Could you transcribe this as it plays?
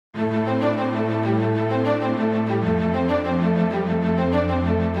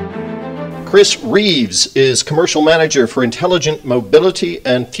Chris Reeves is Commercial Manager for Intelligent Mobility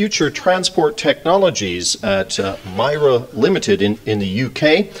and Future Transport Technologies at MIRA Ltd in the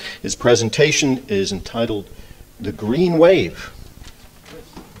UK. His presentation is entitled The Green Wave.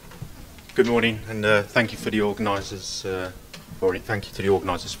 Good morning, and thank you to the organisers for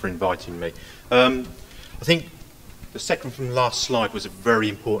inviting me. I think the second from the last slide was a very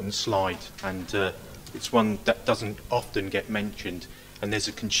important slide, and it's one that doesn't often get mentioned. And there's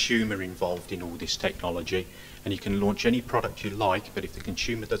a consumer involved in all this technology, and you can launch any product you like, but if the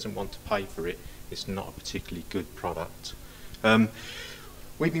consumer doesn't want to pay for it, it's not a particularly good product.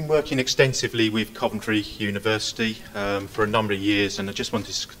 We've been working extensively with Coventry University for a number of years, and I just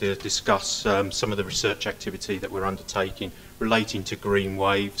wanted to discuss some of the research activity that we're undertaking relating to green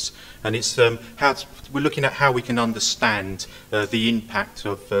waves. And it's we're looking at how we can understand the impact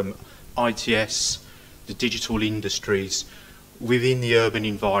of ITS, the digital industries, within the urban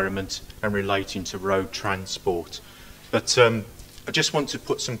environment and relating to road transport. But I just want to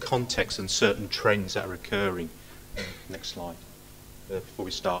put some context on certain trends that are occurring. Next slide, before we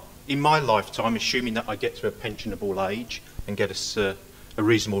start. In my lifetime, assuming that I get to a pensionable age and get a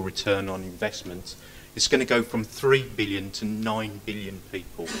reasonable return on investment, it's going to go from 3 billion to 9 billion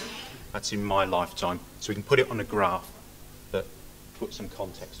people. That's in my lifetime. So we can put it on a graph that puts some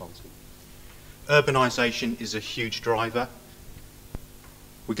context onto it. Urbanisation is a huge driver.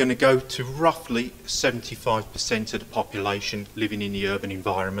 We're going to go to roughly 75% of the population living in the urban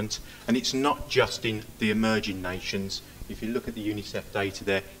environment, and it's not just in the emerging nations. If you look at the UNICEF data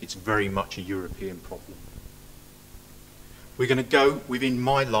there, it's very much a European problem. We're going to go, within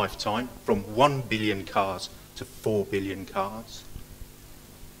my lifetime, from 1 billion cars to 4 billion cars.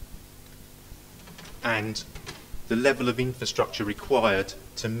 And the level of infrastructure required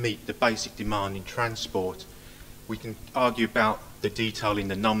to meet the basic demand in transport, we can argue about the detail in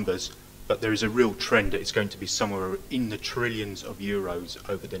the numbers, but there is a real trend that it's going to be somewhere in the trillions of euros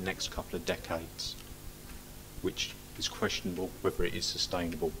over the next couple of decades, which is questionable whether it is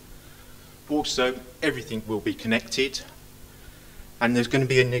sustainable. Also, everything will be connected, and there's going to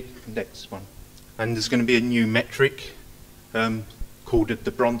be a new metric called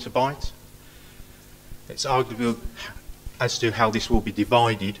the Brontobyte. It's arguable as to how this will be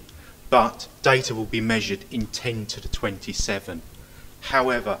divided, but data will be measured in 10 to the 27.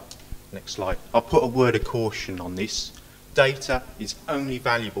 However, next slide, I'll put a word of caution on this. Data is only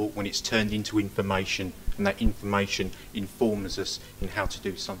valuable when it's turned into information, and that information informs us in how to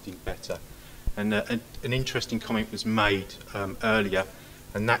do something better. And an interesting comment was made earlier,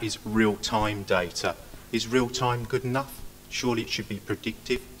 and that is real-time data. Is real-time good enough? Surely it should be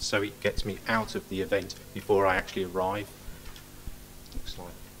predictive, so it gets me out of the event before I actually arrive. Next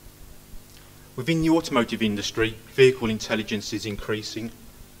slide. Within the automotive industry, vehicle intelligence is increasing.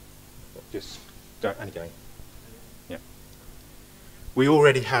 Just go and again. Yeah. We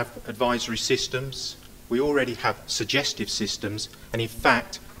already have advisory systems. We already have suggestive systems, and in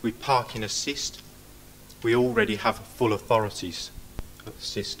fact, with parking assist, we already have full authorities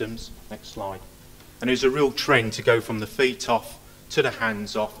systems. Next slide. And there's a real trend to go from the feet off to the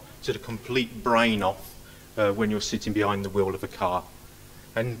hands off to the complete brain off when you're sitting behind the wheel of a car.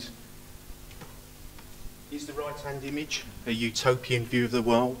 And is the right-hand image a utopian view of the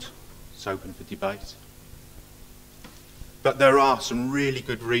world? It's open for debate. But there are some really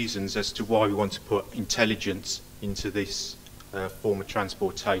good reasons as to why we want to put intelligence into this form of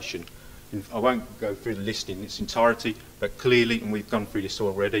transportation. And I won't go through the list in its entirety, but clearly, and we've gone through this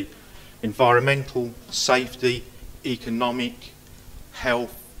already, environmental, safety, economic,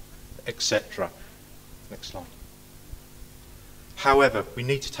 health, etc. Next slide. However, we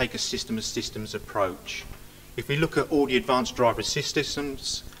need to take a system of systems approach. If we look at all the advanced driver assist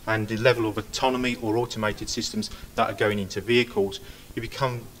systems and the level of autonomy or automated systems that are going into vehicles,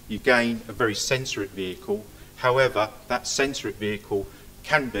 you gain a very sensoric vehicle. However, that sensoric vehicle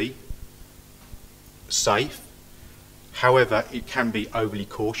can be safe. However, it can be overly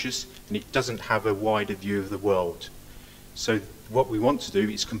cautious, and it doesn't have a wider view of the world. So what we want to do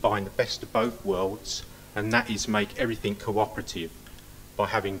is combine the best of both worlds, and that is make everything cooperative by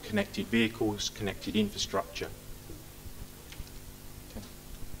having connected vehicles, connected infrastructure. Okay.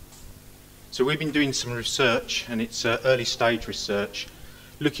 So we've been doing some research, and it's early stage research,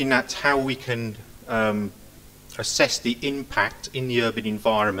 looking at how we can assess the impact in the urban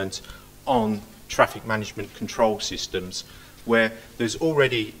environment on traffic management control systems, where there's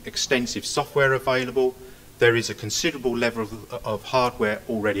already extensive software available. There is a considerable level of hardware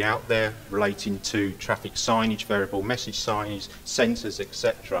already out there relating to traffic signage, variable message signage, sensors,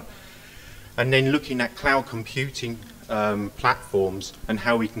 etc. and then looking at cloud computing platforms and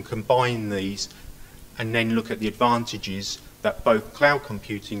how we can combine these, and then look at the advantages that both cloud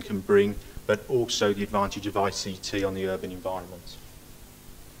computing can bring, but also the advantage of ICT on the urban environment.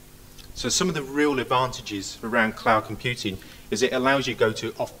 So some of the real advantages around cloud computing is it allows you to go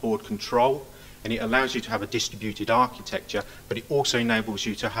to off-board control, and it allows you to have a distributed architecture, but it also enables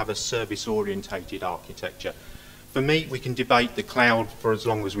you to have a service-orientated architecture. For me, we can debate the cloud for as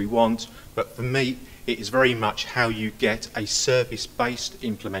long as we want, but for me, it is very much how you get a service-based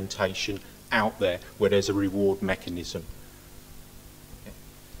implementation out there where there's a reward mechanism.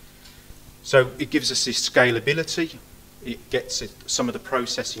 So it gives us this scalability, it gets some of the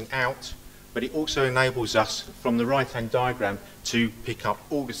processing out, but it also enables us from the right-hand diagram to pick up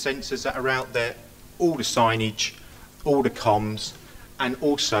all the sensors that are out there, all the signage, all the comms, and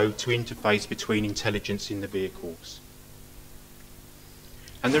also to interface between intelligence in the vehicles.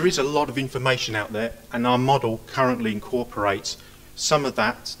 And there is a lot of information out there, and our model currently incorporates some of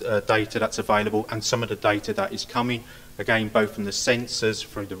that data that's available and some of the data that is coming, again, both from the sensors,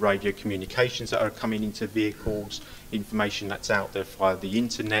 through the radio communications that are coming into vehicles, information that's out there via the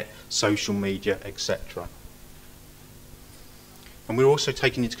internet, social media, etc. And we're also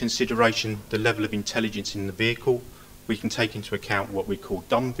taking into consideration the level of intelligence in the vehicle. We can take into account what we call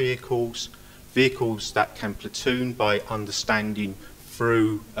dumb vehicles, vehicles that can platoon by understanding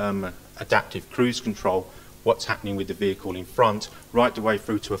through adaptive cruise control what's happening with the vehicle in front, right the way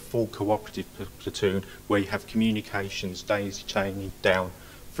through to a full cooperative platoon where you have communications daisy chaining down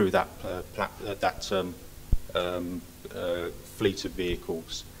through that, fleet of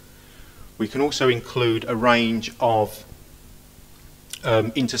vehicles. We can also include a range of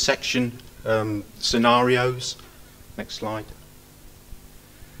intersection scenarios. Next slide.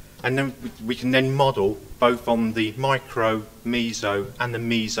 And then we can then model both on the micro, meso and the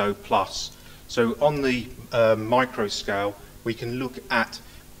meso plus. So on the micro scale, we can look at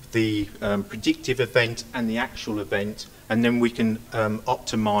the predictive event and the actual event, and then we can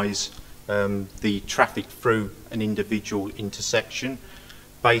optimize the traffic through an individual intersection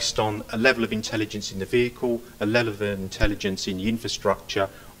based on a level of intelligence in the vehicle, a level of intelligence in the infrastructure,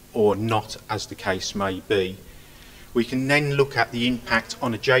 or not, as the case may be. We can then look at the impact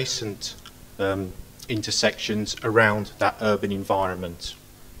on adjacent intersections around that urban environment.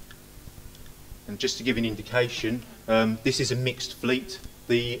 And just to give an indication, this is a mixed fleet.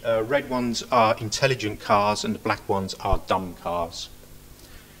 The red ones are intelligent cars and the black ones are dumb cars.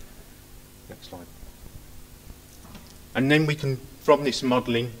 Next slide. And then we can, from this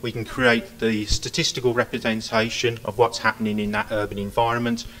modelling, we can create the statistical representation of what's happening in that urban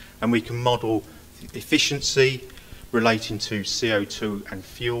environment, and we can model efficiency relating to CO2 and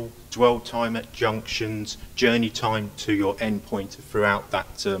fuel, dwell time at junctions, journey time to your endpoint throughout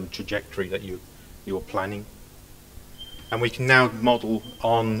that trajectory that you're planning. And we can now model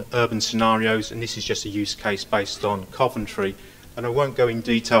on urban scenarios, and this is just a use case based on Coventry, and I won't go in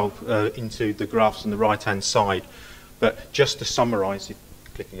detail into the graphs on the right hand side, but just to summarise it,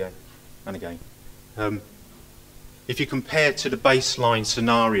 click again and again. If you compare to the baseline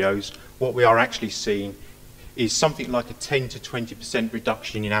scenarios, what we are actually seeing is something like a 10 to 20%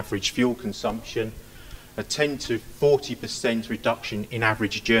 reduction in average fuel consumption, a 10 to 40% reduction in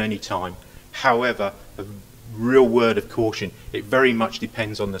average journey time. However, a real word of caution, it very much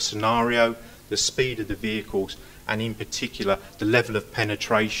depends on the scenario, the speed of the vehicles, and in particular the level of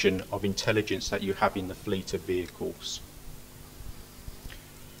penetration of intelligence that you have in the fleet of vehicles.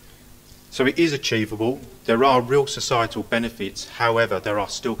 So it is achievable. There are real societal benefits. However, there are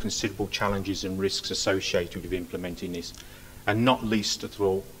still considerable challenges and risks associated with implementing this, and not least of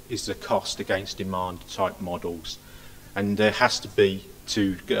all is the cost against demand type models. And there has to be,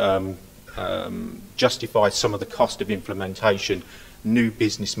 to justify some of the cost of implementation, new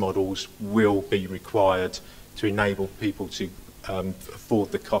business models will be required to enable people to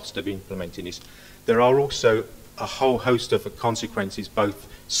afford the cost of implementing this. There are also a whole host of consequences, both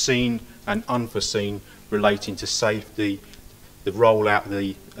seen and unforeseen, relating to safety, the rollout of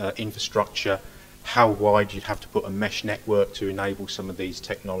the infrastructure, how wide you'd have to put a mesh network to enable some of these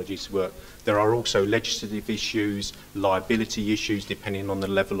technologies to work. There are also legislative issues, liability issues, depending on the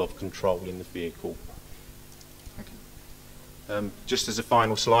level of control in the vehicle. Just as a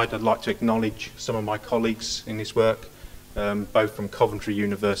final slide, I'd like to acknowledge some of my colleagues in this work, both from Coventry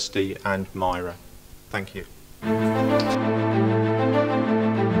University and MIRA. Thank you.